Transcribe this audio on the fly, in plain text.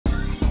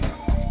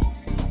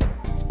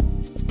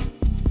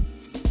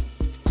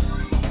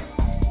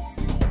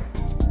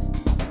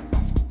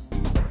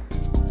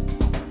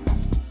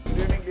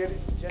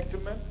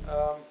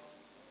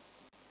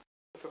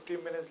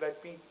minutes,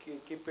 let me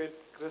keep it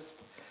crisp.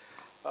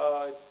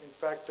 In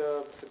fact,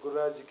 Mr.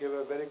 Guraj gave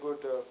a very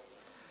good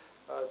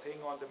thing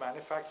on the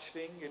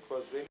manufacturing. It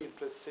was really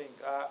interesting.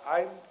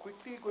 I'm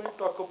quickly going to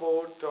talk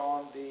about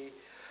on the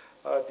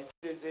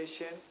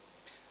digitization.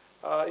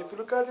 If you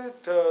look at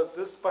it,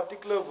 this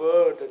particular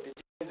word,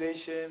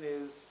 digitization,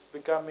 is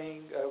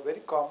becoming a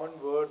very common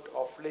word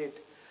of late.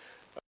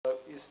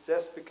 It's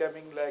just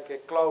becoming like a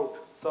cloud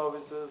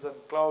services and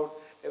cloud,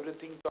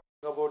 everything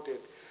talking about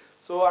it.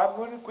 So I'm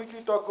going to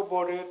quickly talk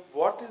about it.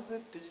 What is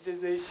it,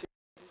 digitization,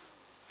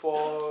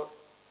 for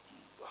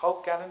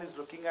how Canon is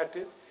looking at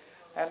it,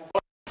 and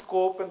what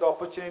scope and the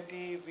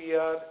opportunity we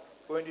are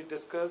going to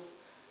discuss,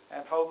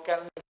 and how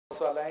Canon is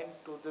also aligned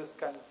to this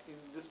in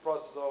this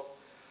process of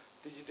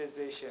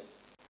digitization.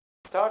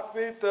 Start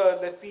with,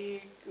 let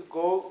me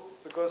go,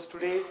 because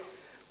today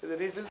the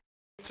recent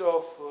speech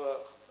of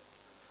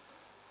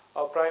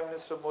our Prime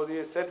Minister Modi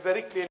has said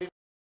very clearly,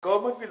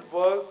 government will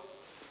work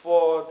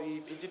for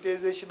the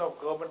digitization of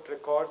government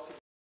records.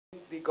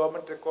 The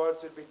government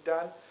records will be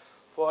done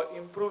for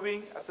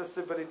improving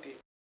accessibility.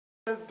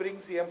 This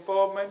brings the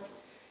empowerment,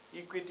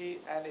 equity,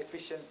 and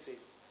efficiency.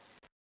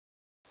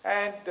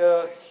 And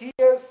he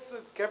has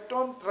kept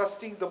on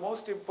thrusting the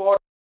most important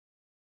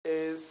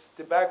is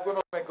the backbone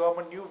of my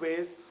government. New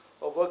ways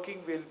of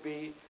working will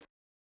be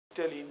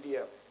Digital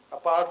India.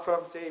 Apart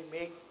from, say,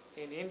 Make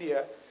in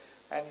India,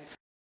 and it's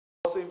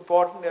also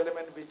important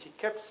element which he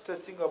kept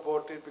stressing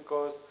about it,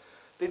 because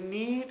the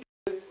need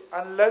is,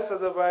 unless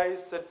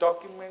otherwise the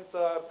documents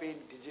are being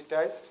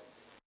digitized,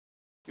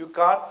 you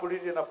can't put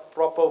it in a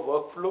proper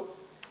workflow.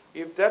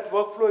 If that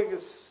workflow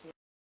is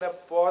in a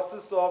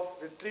process of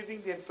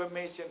retrieving the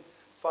information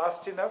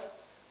fast enough,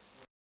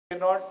 you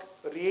cannot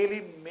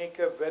really make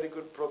a very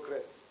good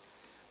progress.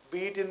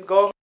 Be it in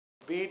government,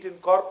 be it in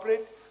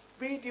corporate,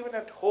 be it even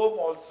at home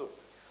also.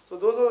 So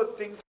those are the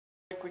things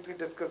I quickly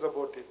discuss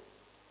about it.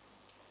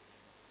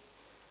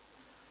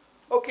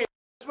 Okay,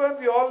 this one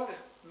we all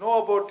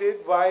know about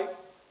it. Why?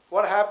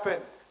 What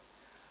happened?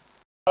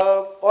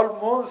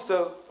 Almost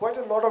quite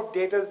a lot of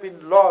data has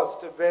been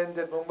lost when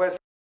the Mumbai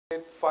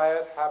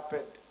fire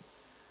happened,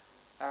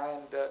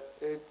 and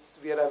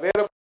we are aware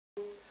of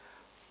it.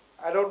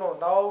 I don't know,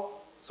 now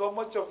so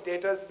much of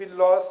data has been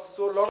lost,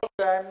 so a lot of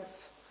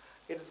times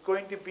it is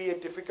going to be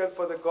difficult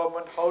for the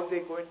government how they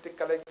are going to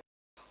collect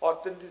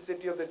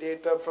authenticity of the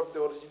data from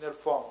the original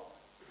form.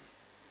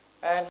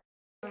 And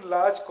in a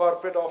large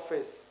corporate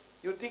office,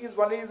 you think it's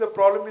only the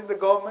problem in the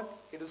government?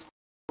 It is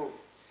true.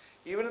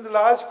 Even in the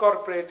large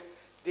corporate,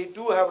 they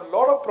do have a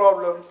lot of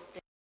problems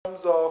in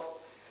terms of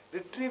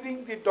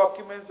retrieving the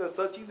documents or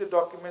searching the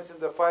documents in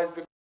the files,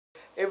 because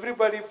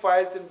everybody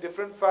files in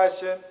different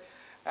fashion,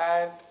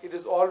 and it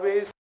is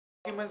always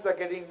documents are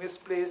getting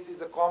misplaced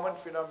is a common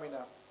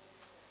phenomenon.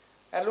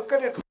 And look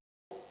at it.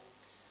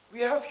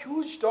 We have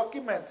huge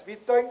documents. We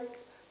think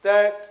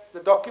that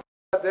the documents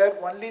are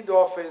there only in the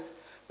office,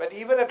 but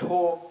even at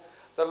home,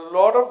 there are a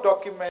lot of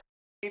documents,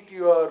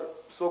 your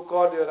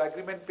so-called your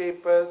agreement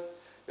papers,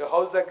 your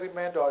house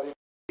agreement, or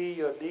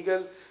your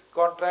legal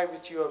contract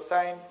which you have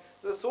signed.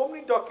 There are so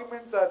many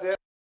documents are there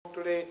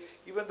today,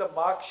 even the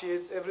mark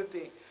sheets,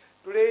 everything.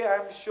 Today I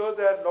am sure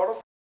that a lot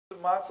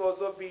of marks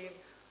also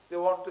they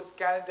want to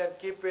scan it and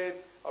keep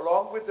it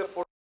along with the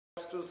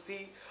photographs to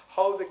see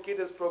how the kid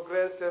has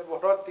progressed and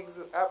what all things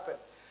have happened.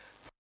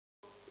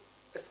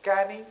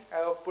 Scanning,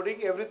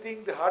 putting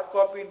everything, the hard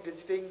copy in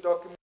digitizing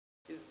documents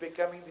is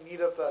becoming the need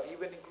of the hour,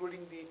 even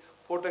including the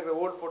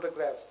old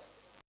photographs.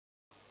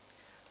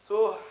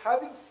 So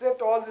having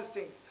said all these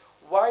things,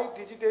 why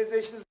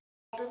digitization is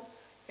important?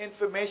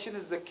 Information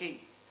is the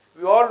key.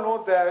 We all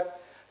know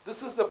that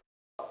this is the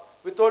power.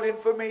 Without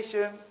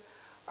information,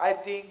 I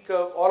think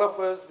all of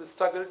us will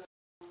struggle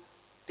to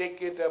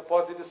take it a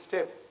positive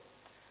step.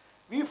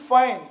 We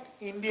find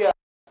India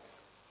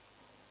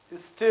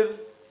is still,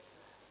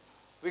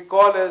 we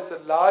call as a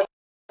large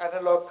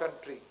analog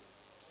country.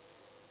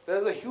 There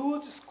is a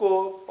huge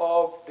scope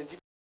of digitizing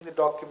the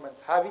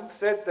documents. Having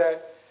said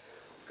that,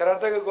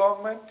 Karnataka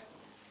government,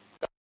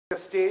 Karnataka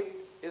state,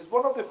 is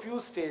one of the few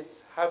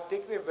states have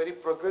taken a very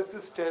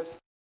progressive step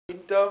in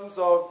terms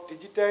of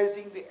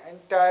digitizing the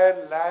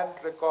entire land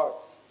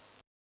records.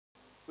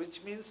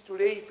 Which means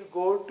today if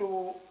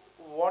you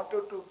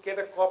wanted to get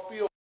a copy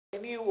of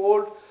any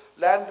old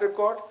land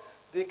record,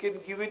 they can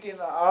give it in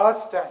an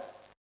hour's time.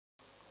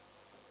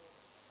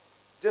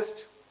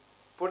 Just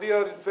put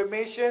your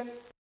information,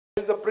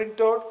 there is a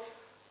printout,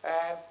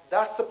 and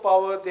that's the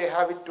power they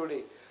have it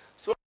today.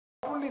 So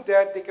not only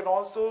that, they can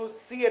also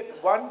see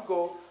at one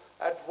go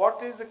at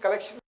what is the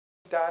collection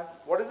done,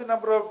 what is the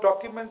number of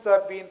documents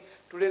are being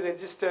today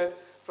registered.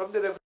 From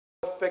the revenue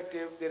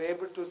perspective, they're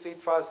able to see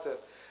it faster.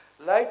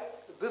 Like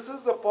this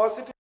is the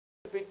positive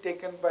being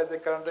taken by the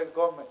Karnataka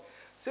government.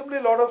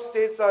 Similarly, a lot of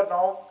states are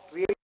now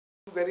really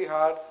very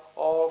hard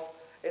of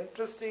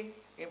interesting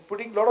in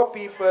putting a lot of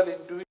people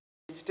into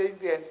digitizing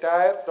the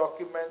entire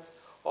documents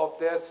of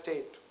their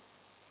state.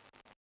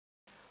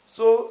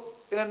 So,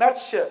 in a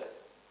nutshell,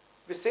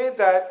 we say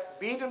that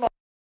be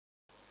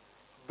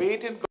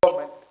it in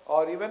government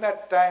or even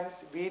at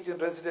times, be it in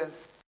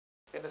residence,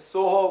 in a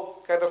Soho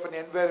kind of an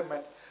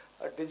environment,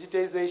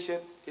 digitization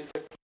is a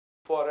key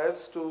for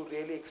us to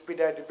really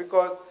expedite it.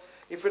 Because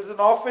if it's an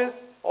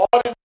office or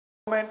in a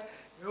government,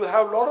 you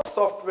have a lot of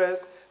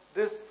softwares.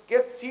 This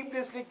gets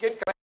seamlessly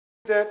connected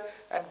there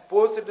and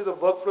goes into the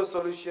workflow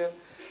solution.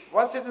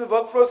 Once it's in the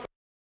workflow solution,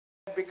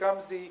 it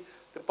becomes the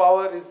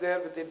power is there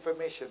with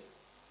information.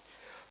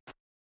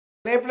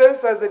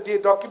 Enablers as the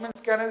document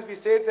scanners, we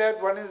say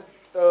that one is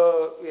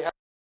we have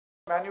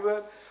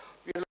manual.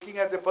 We are looking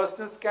at the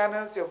personal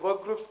scanners, your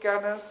work group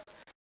scanners,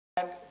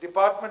 and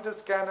departmental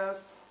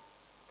scanners,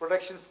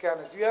 production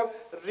scanners. You have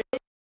range of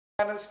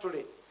scanners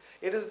today.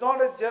 It is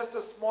not just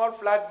a small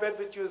flatbed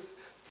which you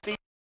see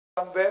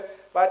somewhere,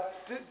 but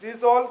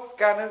these all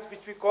scanners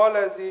which we call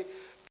as the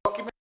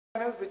document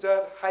scanners, which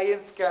are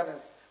high-end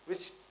scanners,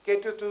 which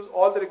cater to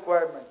all the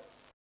requirement.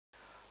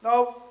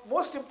 Now,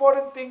 most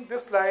important thing,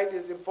 this slide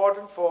is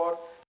important for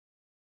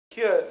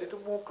here,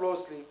 little more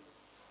closely.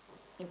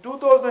 In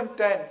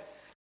 2010,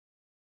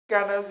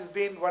 scanners has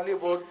been only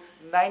about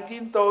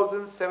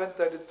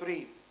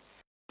 19,733.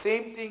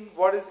 Same thing,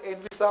 what is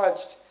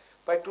envisaged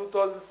by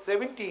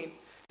 2017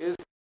 is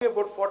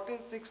about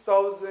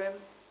 46,000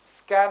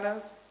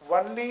 scanners,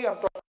 only I'm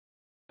talking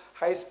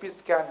high-speed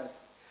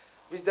scanners,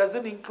 which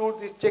doesn't include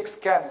these check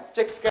scanners.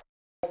 Check scanners,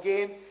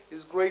 again,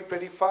 is growing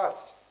pretty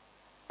fast.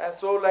 And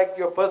so like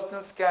your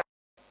personal scan.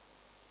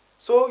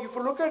 So if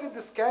you look at it,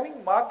 the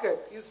scanning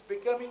market is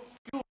becoming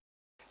huge.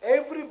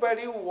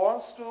 Everybody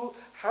wants to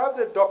have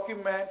the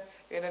document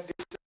in a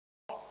digital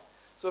form.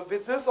 So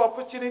with this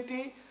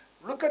opportunity,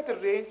 look at the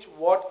range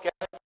what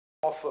Canon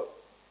offer.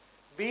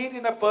 Be it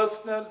in a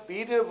personal, be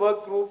it in a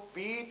work group,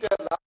 be it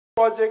a large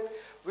project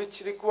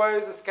which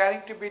requires the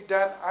scanning to be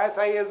done as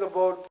high as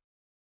about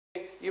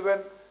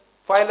even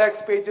 5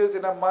 lakhs pages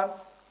in a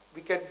month,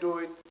 we can do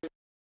it with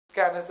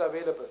scanners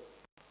available.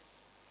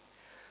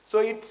 So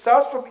it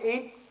starts from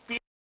 8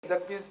 pages,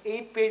 that means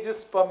 8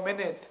 pages per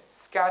minute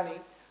scanning,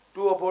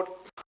 to about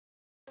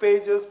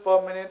pages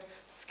per minute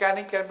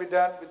scanning can be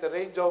done with a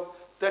range of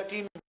 13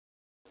 minutes.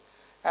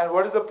 And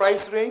what is the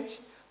price range?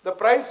 The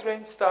price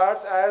range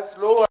starts as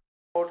low as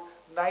about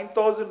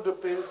 9,000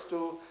 rupees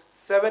to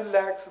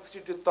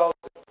 7,62,000.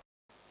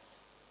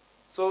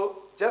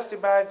 So just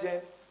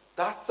imagine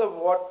that's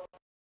what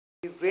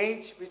the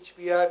range which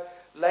we are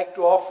like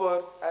to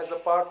offer as a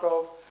part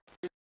of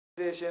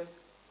digitization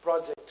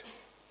project.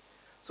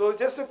 So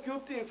just a few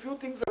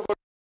things about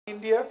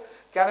India.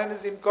 Canon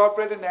is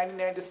incorporated in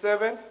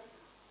 1997.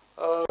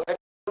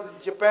 In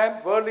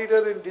Japan, world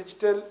leader in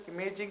digital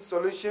imaging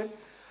solution,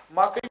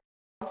 marketing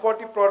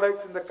 140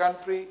 products in the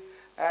country,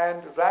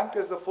 and ranked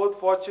as the 4th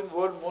Fortune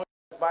World Most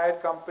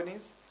Admired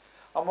Companies.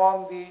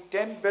 Among the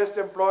 10 best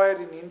employer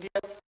in India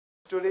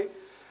today.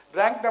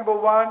 Ranked number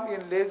 1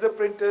 in laser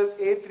printers,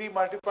 A3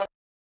 multifunction.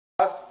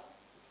 Last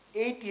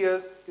 8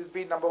 years has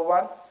been number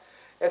 1.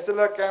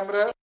 SLR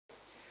camera,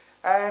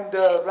 and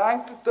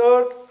ranked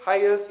 3rd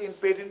highest in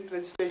patent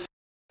registration.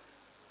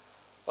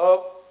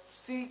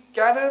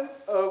 Canon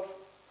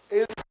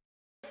is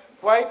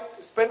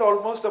spend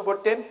almost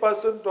about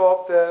 10%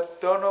 of their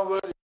turnover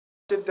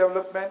in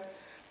development,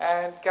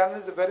 and Canon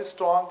is very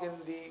strong in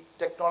the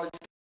technology.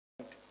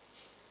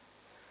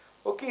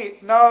 Okay,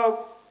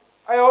 now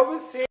I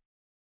always say,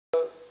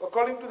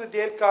 according to the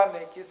Dale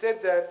Carnegie, he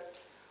said that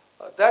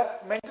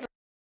that mental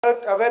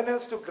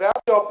awareness to grab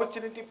the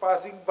opportunity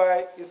passing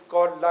by is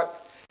called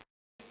luck.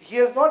 He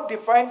has not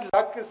defined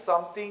luck as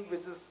something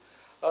which is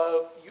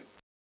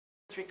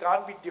which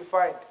can't be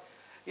defined.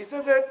 He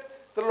said that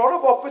there are a lot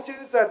of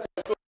opportunities are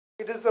there.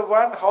 It is the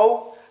one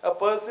how a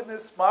person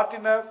is smart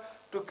enough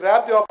to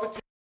grab the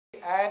opportunity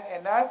and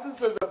enhances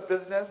the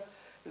business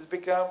is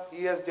become,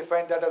 he has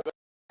defined that as well.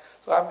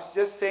 So I'm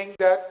just saying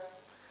that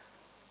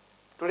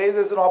today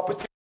there's an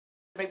opportunity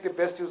to make the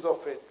best use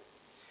of it.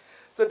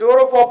 The door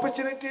of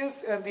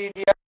opportunities and the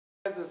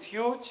DIS is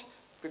huge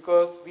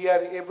because we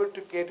are able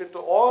to cater to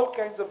all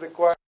kinds of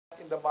requirements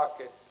in the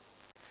market.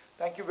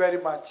 Thank you very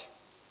much.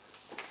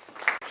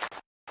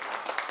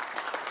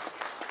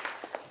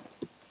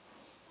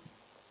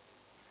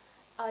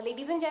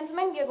 Ladies and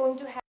gentlemen, we are going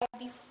to have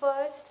the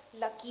first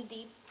lucky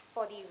deep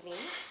for the evening.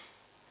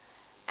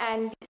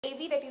 And the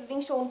AV that is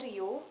being shown to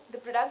you, the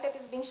product that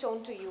is being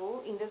shown to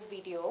you in this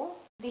video,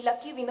 the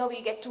lucky winner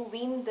will get to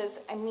win this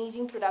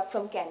amazing product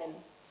from Canon.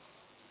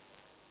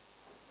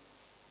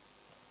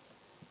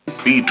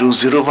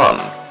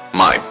 P201,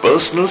 my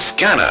personal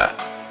scanner,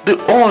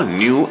 the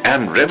all-new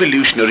and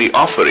revolutionary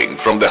offering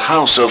from the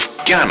house of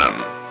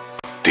Canon.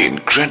 The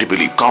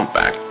incredibly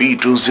compact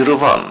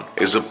P201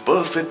 is a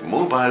perfect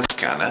mobile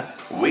scanner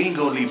weighing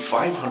only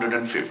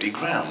 550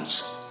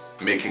 grams,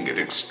 making it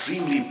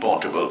extremely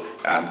portable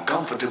and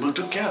comfortable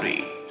to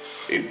carry.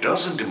 It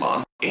doesn't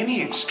demand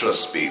any extra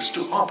space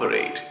to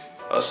operate.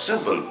 A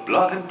simple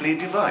plug-and-play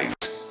device,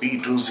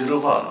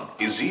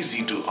 P201 is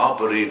easy to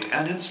operate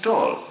and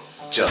install.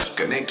 Just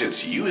connect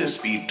its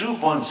USB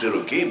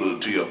 2.0 cable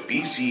to your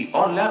PC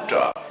or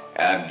laptop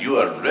and you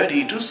are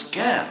ready to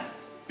scan.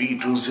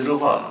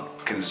 P201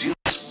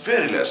 consumes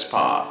very less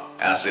power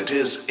as it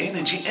is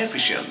energy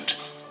efficient.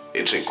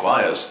 It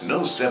requires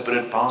no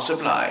separate power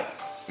supply,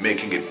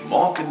 making it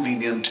more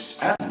convenient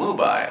and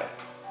mobile.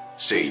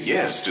 Say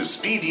yes to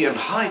speedy and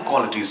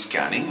high-quality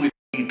scanning with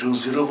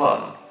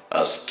P201,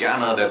 a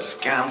scanner that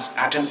scans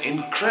at an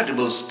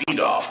incredible speed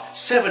of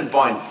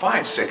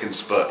 7.5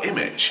 seconds per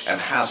image and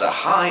has a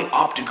high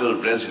optical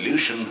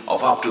resolution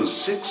of up to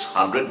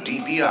 600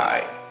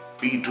 dpi.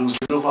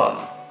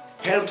 P201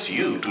 helps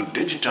you to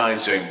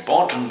digitize your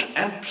important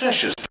and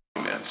precious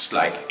documents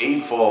like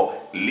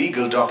A4,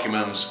 legal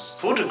documents,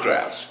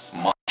 photographs,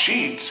 mark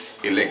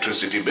sheets,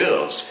 electricity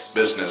bills,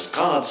 business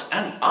cards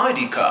and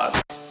ID cards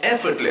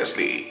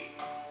effortlessly.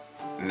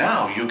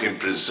 Now you can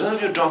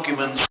preserve your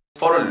documents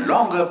for a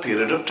longer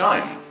period of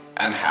time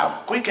and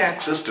have quick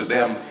access to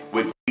them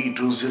with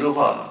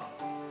P201.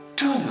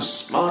 Turn your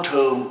smart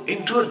home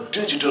into a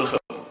digital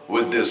home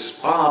with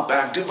this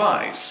power-packed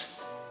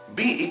device.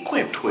 Be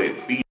equipped with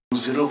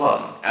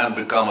P201 and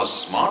become a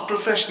smart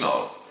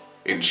professional.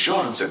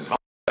 Insurance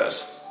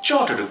advisors,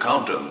 chartered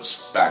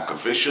accountants, bank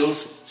officials,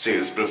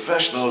 sales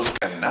professionals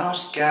can now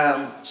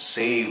scan,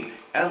 save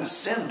and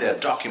send their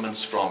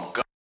documents from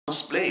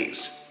customer's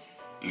place.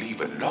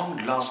 Leave a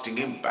long-lasting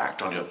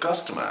impact on your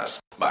customers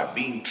by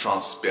being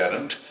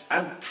transparent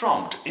and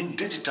prompt in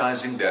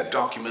digitizing their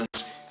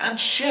documents and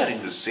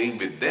sharing the same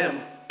with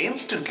them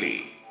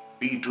instantly.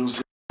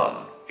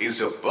 P201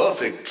 is a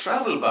perfect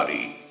travel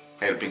buddy,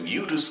 helping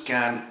you to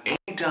scan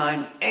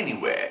anytime,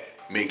 anywhere,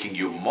 making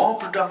you more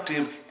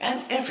productive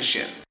and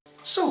efficient.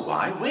 So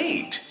why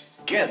wait?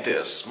 Get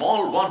this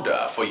small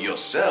wonder for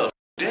yourself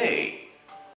today.